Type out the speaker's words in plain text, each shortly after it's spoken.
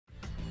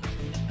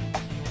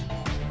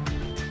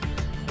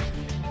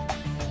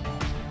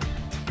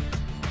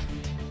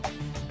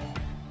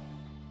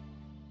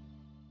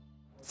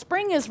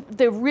spring is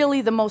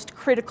really the most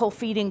critical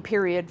feeding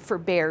period for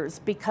bears,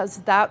 because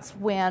that's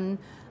when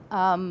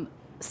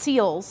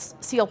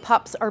seal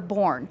pups are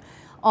born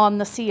on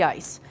the sea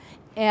ice.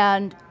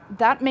 And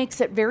that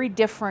makes it very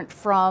different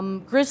from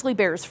grizzly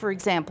bears, for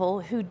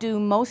example, who do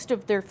most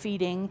of their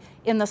feeding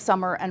in the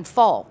summer and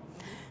fall.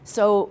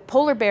 So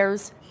polar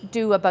bears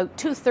do about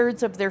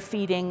 2/3 of their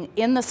feeding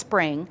in the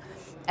spring,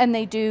 and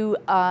they do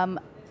a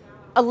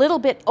little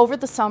bit over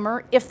the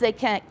summer if they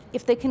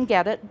can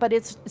get it, but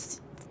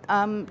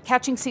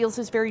catching seals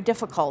is very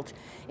difficult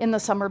in the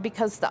summer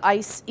because the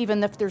ice,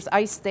 even if there's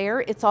ice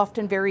there, it's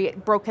often very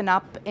broken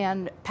up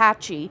and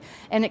patchy,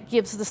 and it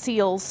gives the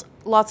seals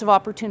lots of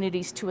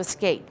opportunities to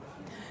escape.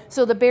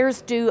 So the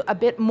bears do a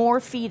bit more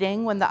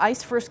feeding when the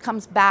ice first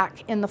comes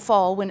back in the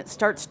fall, when it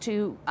starts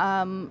to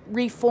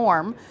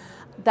reform.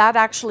 That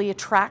actually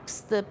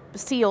attracts the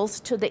seals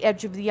to the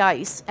edge of the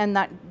ice, and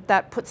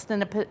that puts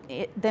them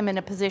in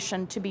a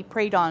position to be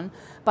preyed on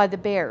by the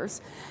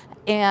bears.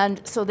 And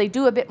so they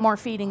do a bit more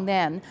feeding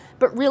then.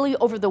 But really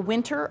over the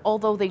winter,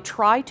 although they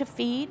try to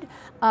feed,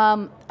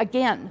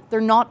 again,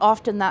 they're not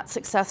often that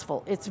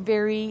successful. It's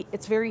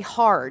very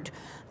hard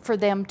for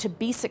them to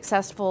be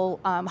successful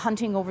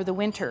hunting over the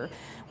winter,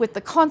 with the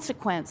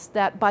consequence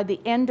that by the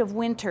end of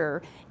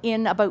winter,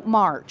 in about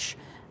March,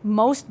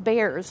 most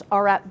bears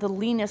are at the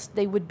leanest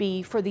they would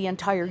be for the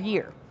entire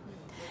year.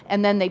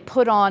 And then they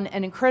put on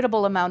an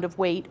incredible amount of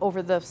weight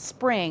over the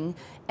spring,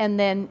 and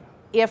then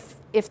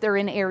if they're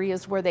in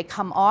areas where they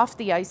come off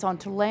the ice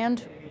onto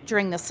land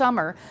during the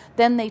summer,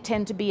 then they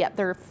tend to be at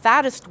their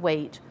fattest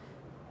weight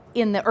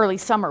in the early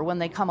summer when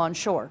they come on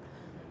shore.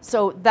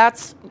 So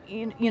that's,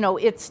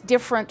 it's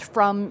different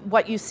from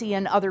what you see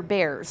in other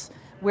bears,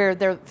 where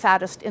they're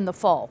fattest in the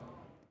fall.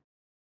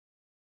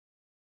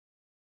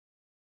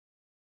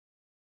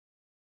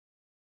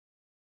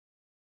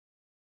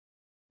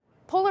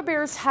 Polar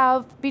bears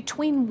have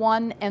between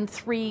 1 and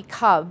 3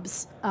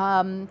 cubs,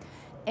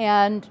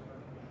 and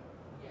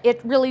it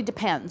really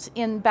depends.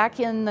 Back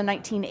in the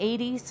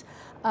 1980s,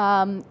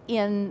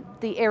 in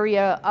the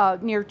area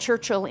near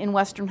Churchill in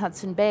Western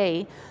Hudson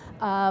Bay,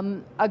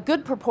 a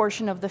good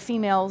proportion of the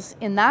females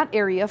in that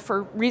area,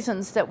 for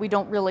reasons that we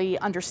don't really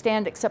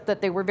understand except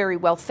that they were very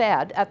well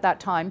fed at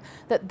that time,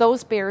 that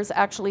those bears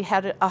actually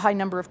had a high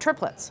number of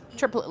triplet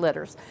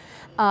litters.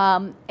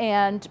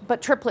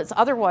 But triplets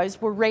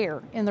otherwise were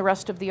rare in the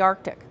rest of the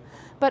Arctic.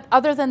 But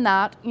other than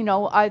that,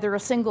 either a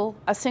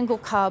single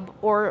cub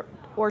or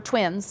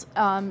twins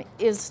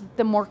is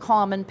the more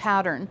common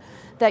pattern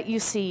that you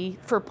see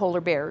for polar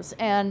bears.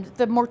 And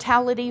the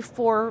mortality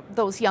for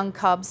those young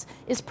cubs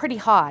is pretty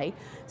high.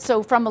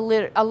 So from a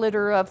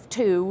litter of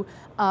 2,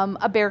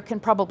 a bear can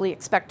probably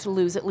expect to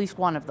lose at least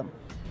one of them.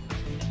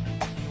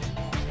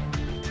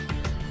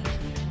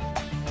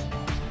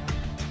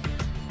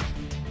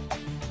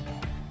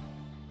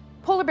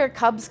 Polar bear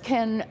cubs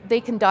can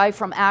die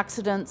from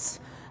accidents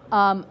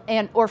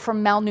or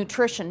from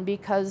malnutrition,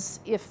 because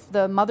if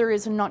the mother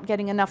is not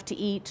getting enough to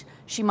eat,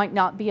 she might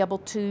not be able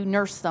to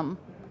nurse them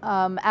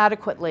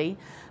adequately.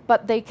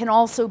 But they can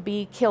also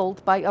be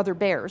killed by other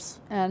bears,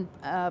 and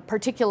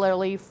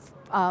particularly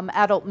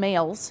adult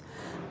males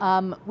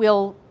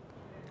will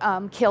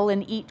kill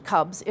and eat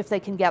cubs if they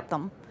can get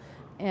them.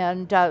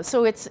 And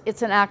so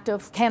it's an act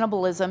of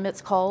cannibalism,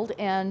 it's called,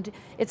 and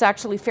it's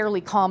actually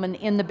fairly common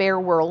in the bear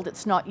world.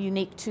 It's not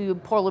unique to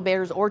polar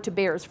bears or to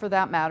bears for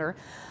that matter.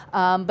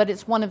 But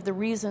it's one of the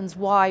reasons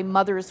why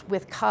mothers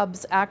with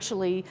cubs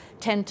actually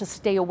tend to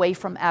stay away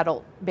from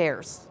adult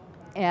bears.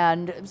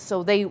 And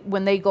so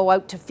when they go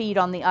out to feed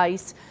on the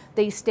ice,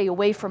 they stay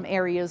away from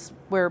areas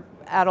where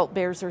adult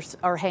bears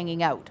are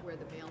hanging out. Where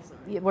the males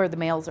are. Where the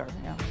males are,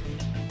 yeah.